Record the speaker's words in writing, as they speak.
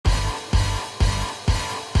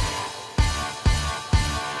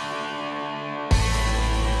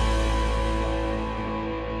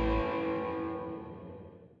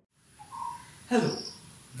Hello,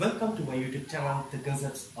 welcome to my YouTube channel, The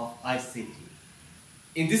Concepts of ICT.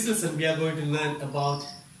 In this lesson, we are going to learn about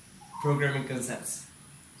programming concepts.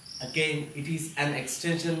 Again, it is an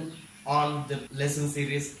extension on the lesson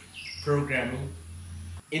series Programming.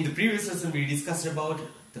 In the previous lesson, we discussed about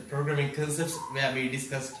the programming concepts, where we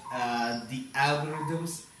discussed the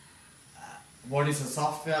algorithms, what is a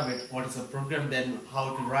software, what is a program, then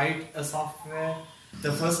how to write a software.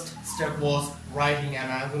 The first step was writing an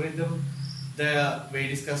algorithm. There we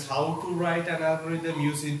discussed how to write an algorithm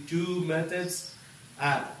using two methods,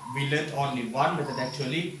 and we learned only one method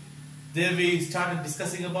actually. Then we started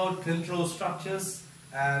discussing about control structures,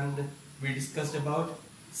 and we discussed about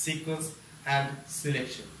sequence and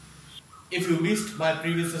selection. If you missed my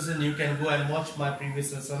previous lesson, you can go and watch my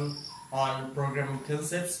previous lesson on programming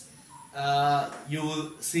concepts. You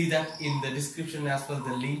will see that in the description as well,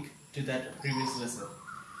 the link to that previous lesson.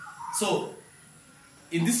 So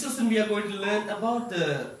in this lesson, we are going to learn about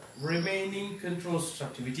the remaining control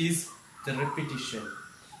structure, which is the repetition.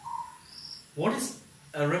 What is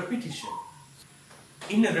a repetition?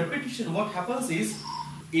 In a repetition, what happens is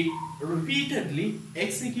it repeatedly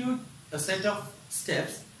executes a set of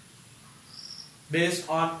steps based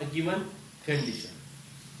on a given condition.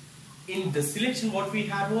 In the selection, what we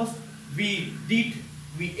had was we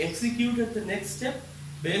executed the next step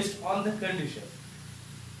based on the condition.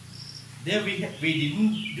 There we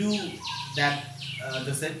didn't do that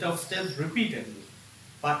the set of steps repeatedly,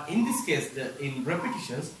 but in this case, in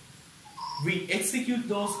repetitions, we execute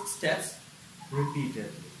those steps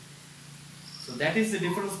repeatedly. So that is the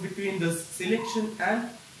difference between the selection and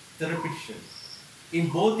the repetition. In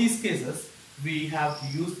both these cases, we have to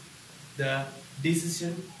use the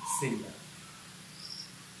decision symbol.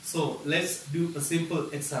 So let's do a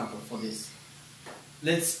simple example for this.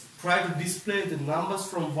 Let's try to display the numbers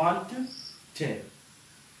from 1 to 10.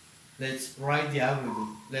 Let's write the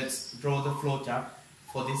algorithm. Let's draw the flowchart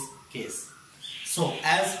for this case. So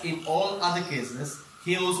as in all other cases,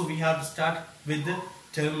 here also we have to start with the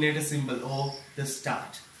terminator symbol or the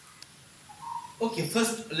start. Okay,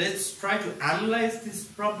 first let's try to analyze this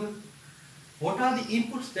problem. What are the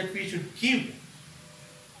inputs that we should give?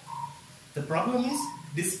 The problem is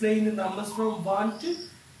displaying the numbers from 1 to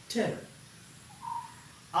 10.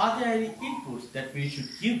 Are there any inputs that we should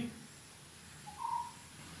give?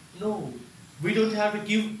 No, we don't have to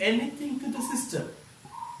give anything to the system.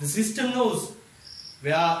 The system knows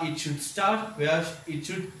where it should start, where it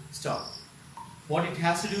should stop. What it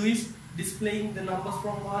has to do is displaying the numbers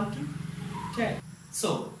from 1 to 10.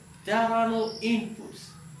 So there are no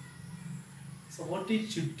inputs. So what it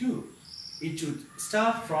should do? It should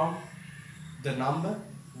start from the number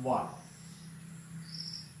 1.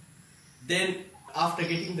 Then after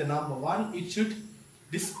getting the number 1, it should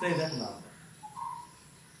display that number.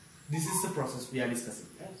 This is the process we are discussing.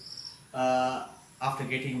 Right? After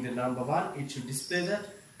getting the number 1, it should display that,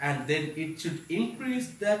 and then it should increase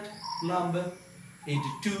that number into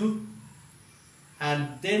 2,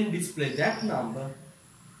 and then display that number,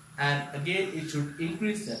 and again it should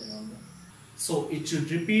increase that number. So it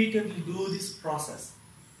should repeatedly do this process,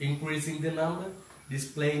 increasing the number,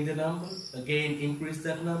 displaying the number, again increase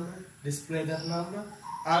that number, display that number,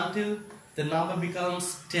 until the number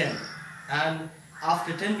becomes 10. And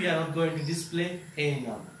after 10, we are not going to display any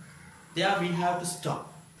number. There we have to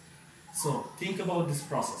stop. So think about this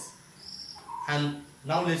process. And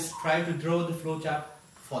now let's try to draw the flowchart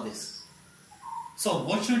for this. So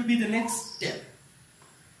what should be the next step?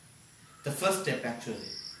 The first step actually.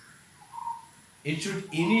 It should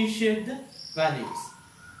initiate the values.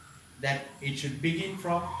 That it should begin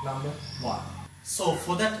from number 1. So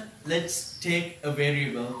for that, let's take a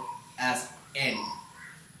variable as n.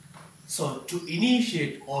 So to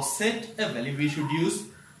initiate or set a value, we should use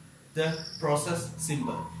the process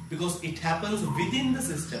symbol, because it happens within the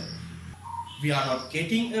system. We are not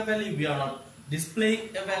getting a value, we are not displaying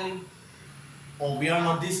a value, or we are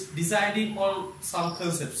not deciding on some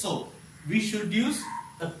concept. So we should use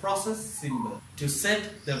a process symbol to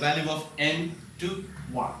set the value of n to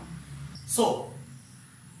 1. So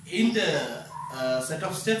in the set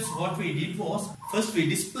of steps, what we did was, first we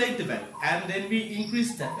displayed the value and then we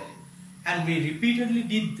increased that value, and we repeatedly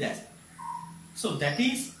did that. So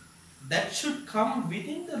that should come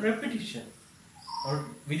within the repetition, or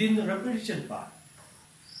within the repetition part.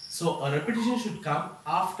 So a repetition should come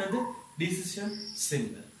after the decision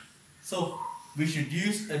symbol. So we should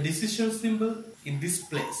use a decision symbol in this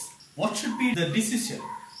place. What should be the decision?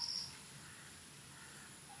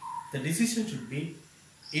 The decision should be,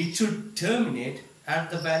 it should terminate at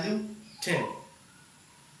the value 10.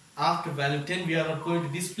 After value 10, we are not going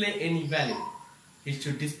to display any value. it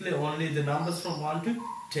should display only the numbers from 1 to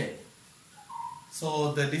 10.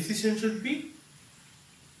 So the decision should be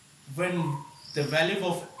when the value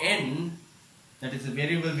of n, that is the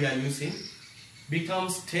variable we are using,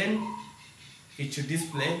 becomes 10, it should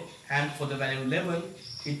display, and for the value 11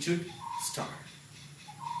 it should stop.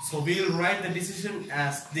 So we will write the decision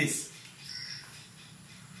as this.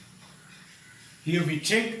 Here we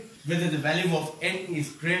check whether the value of n is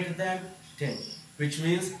greater than 10, which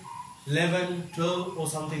means 11, 12 or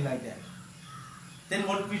something like that. Then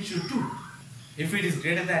what we should do? If it is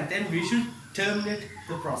greater than 10, we should terminate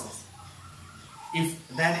the process. If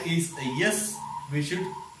that is a yes, we should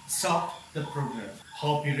stop the program.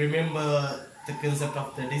 Hope you remember the concept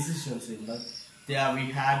of the decision symbol. There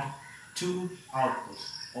we had two outputs.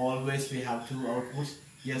 Always we have two outputs,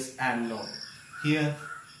 yes and no. Here,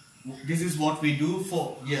 this is what we do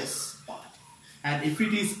for yes part. And if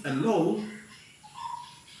it is a no,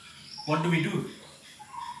 what do we do?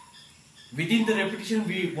 Within the repetition,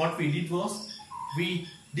 what we did was we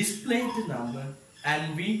displayed the number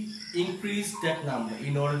and we increased that number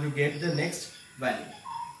in order to get the next value.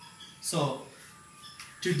 So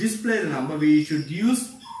to display the number, we should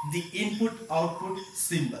use the input-output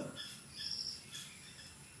symbol.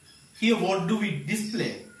 Here what do we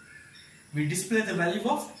display? We display the value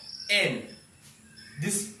of n,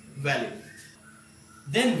 this value.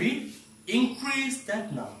 Then we increase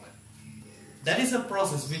that number. That is a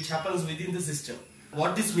process which happens within the system.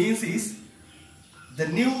 What this means is the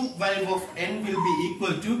new value of n will be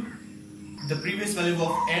equal to the previous value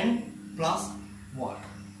of n plus 1.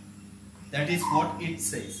 That is what it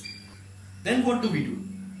says. Then what do we do?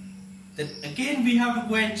 Then again we have to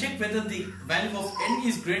go and check whether the value of n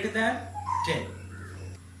is greater than 10.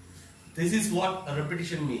 This is what a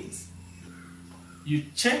repetition means. You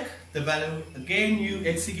check the value, again you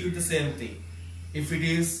execute the same thing if it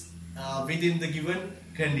is within the given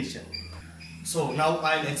condition. So now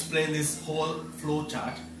I'll explain this whole flow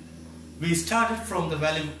chart. We started from the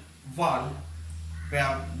value 1,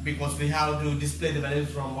 because we have to display the value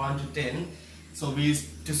from 1 to 10. So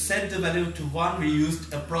to set the value to 1, we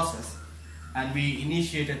used a process and we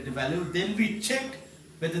initiated the value. Then we checked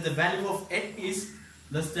whether the value of n is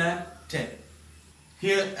less than 10.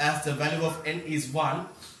 Here, as the value of n is 1,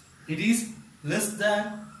 it is less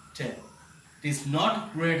than 10. It is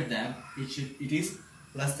not greater than, it is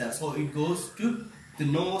less than. So it goes to the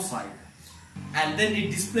no side. And then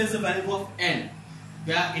it displays the value of n,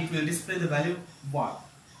 where it will display the value 1.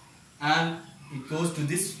 And it goes to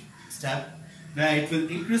this step, where it will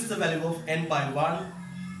increase the value of n by 1,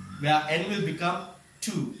 where n will become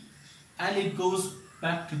 2. And it goes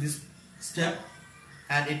back to this step,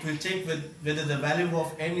 and it will check whether the value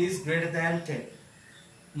of n is greater than 10.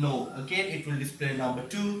 No, again it will display number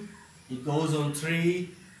 2. It goes on 3,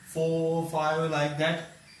 4, 5 like that,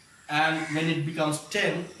 and when it becomes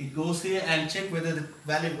 10, it goes here and check whether the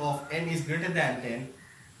value of n is greater than 10.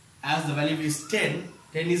 As the value is 10,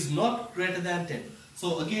 10 is not greater than 10.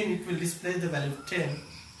 So again it will display the value of 10,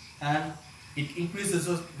 and it increases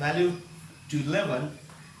the value to 11,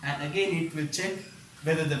 and again it will check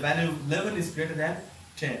whether the value of 11 is greater than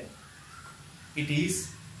 10. It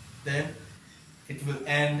is, then it will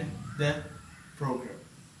end the program.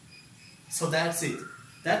 So that's it.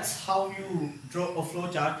 That's how you draw a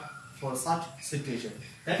flowchart for such situation.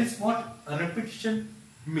 That is what a repetition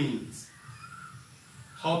means.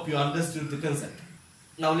 Hope you understood the concept.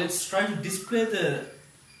 Now let's try to display the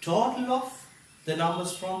total of the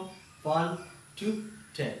numbers from 1 to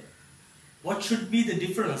 10. What should be the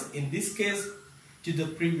difference in this case to the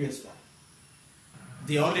previous one?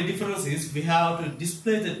 The only difference is we have to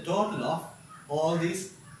display the total of all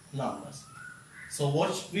these numbers. So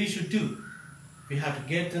what we should do? We have to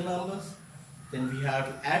get the numbers, then we have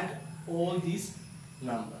to add all these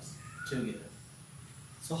numbers together.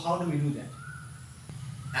 So how do we do that?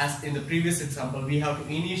 As in the previous example, we have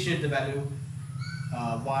to initiate the value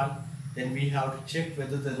 1, then we have to check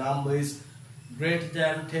whether the number is greater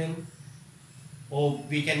than 10, or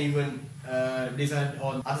we can even decide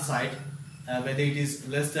on the other side whether it is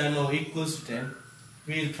less than or equals to 10.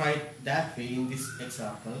 We will try it that way in this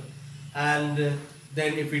example, and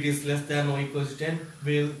then if it is less than or equals to 10,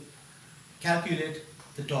 we will calculate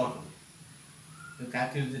the total. We will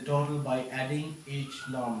calculate the total by adding each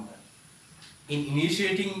number. In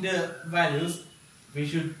initiating the values, we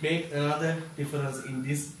should make another difference in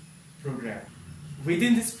this program.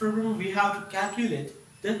 Within this program, we have to calculate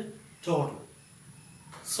the total.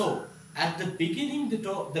 So at the beginning,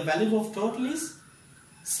 the value of total is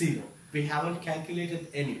 0. We haven't calculated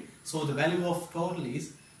any. So the value of total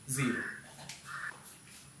is 0.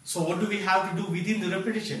 So what do we have to do within the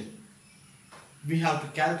repetition? we have to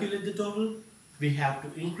calculate the total, we have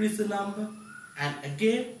to increase the number, and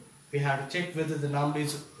again we have to check whether the number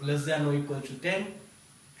is less than or equal to 10,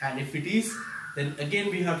 and if it is, then again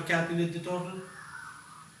we have to calculate the total.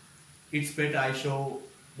 It's better I show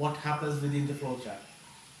what happens within the flowchart.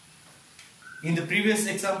 In the previous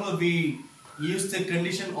example, we used the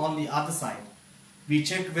condition on the other side. We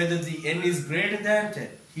checked whether the n is greater than 10.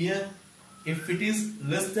 Here, if it is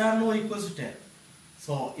less than or equal to 10.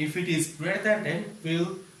 So, if it is greater than 10, we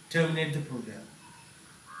will terminate the program.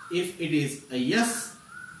 If it is a yes,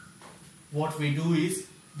 what we do is,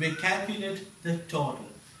 we calculate the total.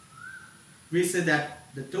 We say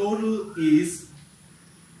that the total is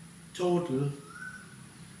total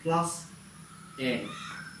plus n.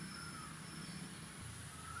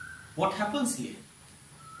 What happens here?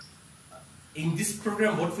 In this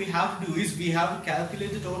program, what we have to do is we have to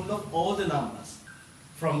calculate the total of all the numbers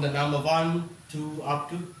from the number 1 to up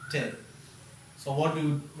to 10. So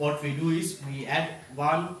what we do is we add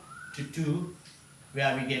 1 to 2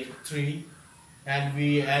 where we get 3, and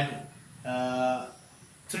we add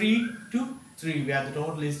 3 to 3 where the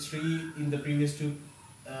total is 3 in the previous two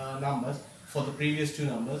numbers, for the previous two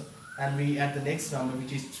numbers, and we add the next number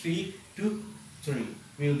which is 3 to 3.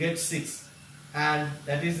 We will get 6, and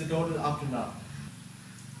that is the total up to now.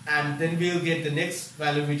 And then we will get the next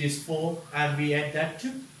value which is 4, and we add that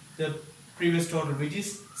to the previous total which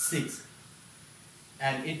is 6,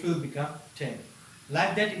 and it will become 10.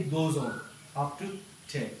 Like that it goes on up to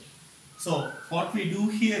 10. So what we do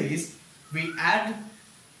here is we add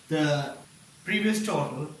the previous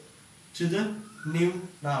total to the new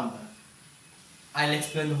number. I'll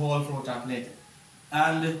explain the whole flowchart later.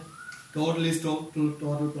 And total is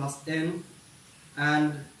total plus n,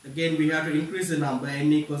 and again we have to increase the number.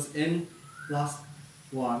 N equals n plus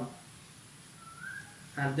 1,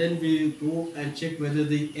 and then we go and check whether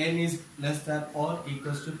the n is less than or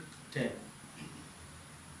equals to 10.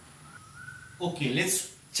 Okay,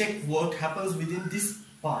 let's check what happens within this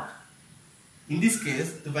part. In this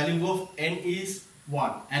case, the value of n is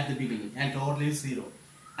 1 at the beginning and total is 0,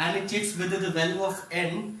 and it checks whether the value of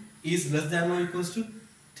n is less than or equals to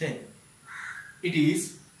 10. It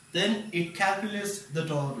is, then it calculates the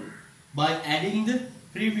total by adding the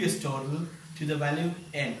previous total to the value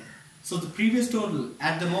n. So the previous total,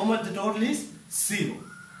 at the moment the total is 0,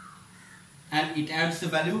 and it adds the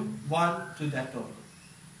value 1 to that total,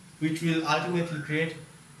 which will ultimately create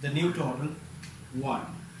the new total 1.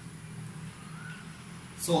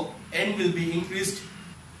 So n will be increased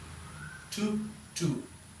to 2,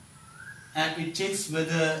 and it checks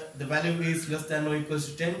whether the value is less than or equals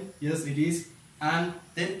to 10. Yes, it is, and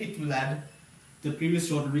then it will add the previous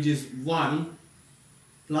total which is 1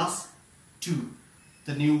 plus 2,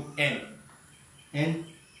 the new n, and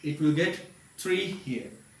it will get 3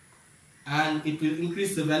 here, and it will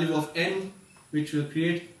increase the value of n, which will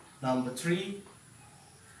create number 3.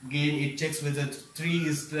 Again it checks whether 3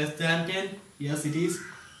 is less than 10. Yes, it is,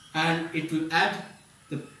 and it will add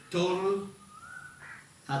the total.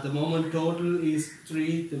 At the moment total is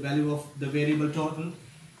 3, the value of the variable total,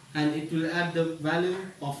 and it will add the value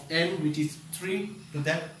of n, which is 3, to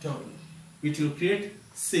that total, which will create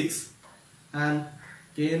 6, and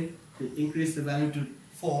again to increase the value to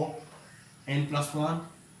 4. N plus 1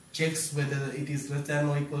 checks whether it is less than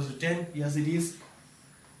or equals to 10. Yes, it is.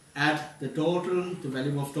 Add the total, the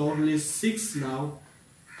value of total is 6 now.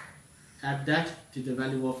 Add that to the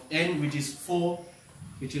value of n, which is 4,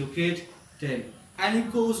 which will create 10. And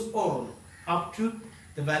it goes on up to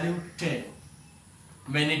the value 10.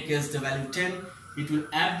 When it gets the value 10, it will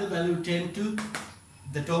add the value 10 to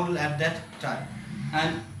the total at that time,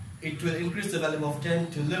 and it will increase the value of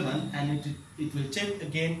 10 to 11, and it will check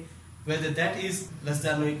again whether that is less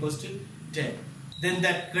than or equals to 10. Then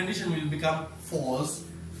that condition will become false.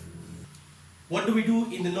 What do we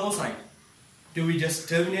do in the no side? Do we just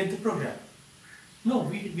terminate the program? No,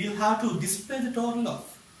 we will have to display the total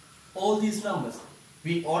of all these numbers.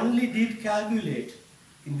 We only did calculate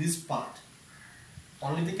in this part,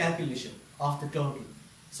 only the calculation of the total.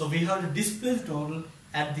 So we have to display the total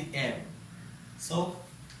at the end. So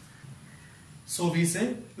we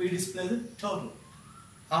say we display the total.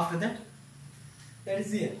 After that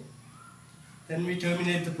is the end. Then we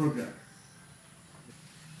terminate the program.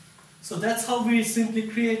 So that's how we simply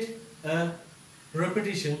create a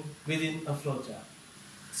repetition within a flowchart.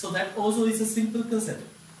 So that also is a simple concept.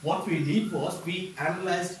 What we did was we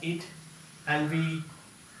analyzed it and we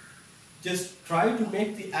just try to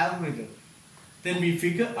make the algorithm. Then we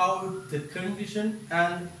figure out the condition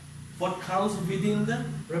and what comes within the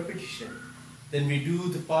repetition. Then we do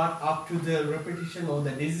the part up to the repetition or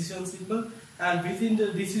the decision symbol, And within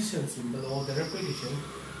the decision symbol or the repetition,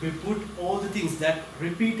 we put all the things that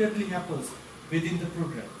repeatedly happens within the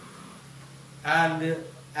program. And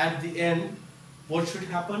at the end, what should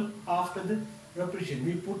happen after the repetition?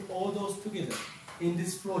 We put all those together in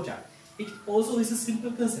this flowchart. It also is a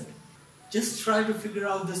simple concept. Just try to figure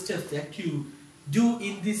out the steps that you do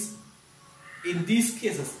in these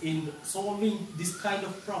cases, in solving this kind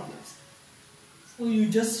of problems. So you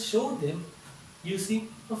just show them using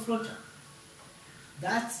a flowchart.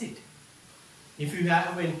 That's it. If you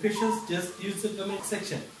have any questions, just use the comment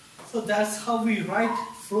section. So that's how we write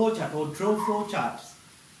flowchart or draw flowcharts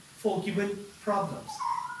for given problems.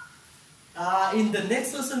 In the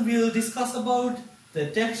next lesson, we will discuss about the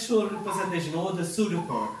textual representation or the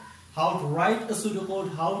pseudocode. How to write a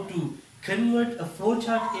pseudocode, how to convert a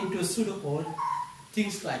flowchart into a pseudocode,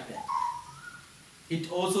 things like that.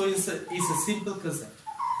 It also is a simple concept.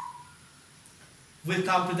 We'll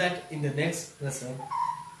come to that in the next lesson.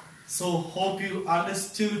 So hope you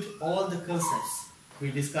understood all the concepts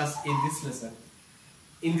we discussed in this lesson.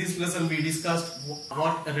 In this lesson we discussed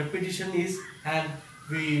what a repetition is, and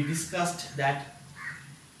we discussed that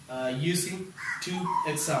using two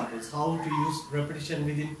examples, how to use repetition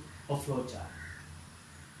within a flowchart.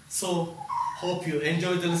 So hope you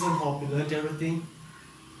enjoyed the lesson, hope you learned everything.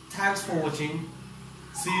 Thanks for watching.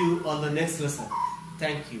 See you on the next lesson.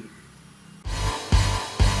 Thank you.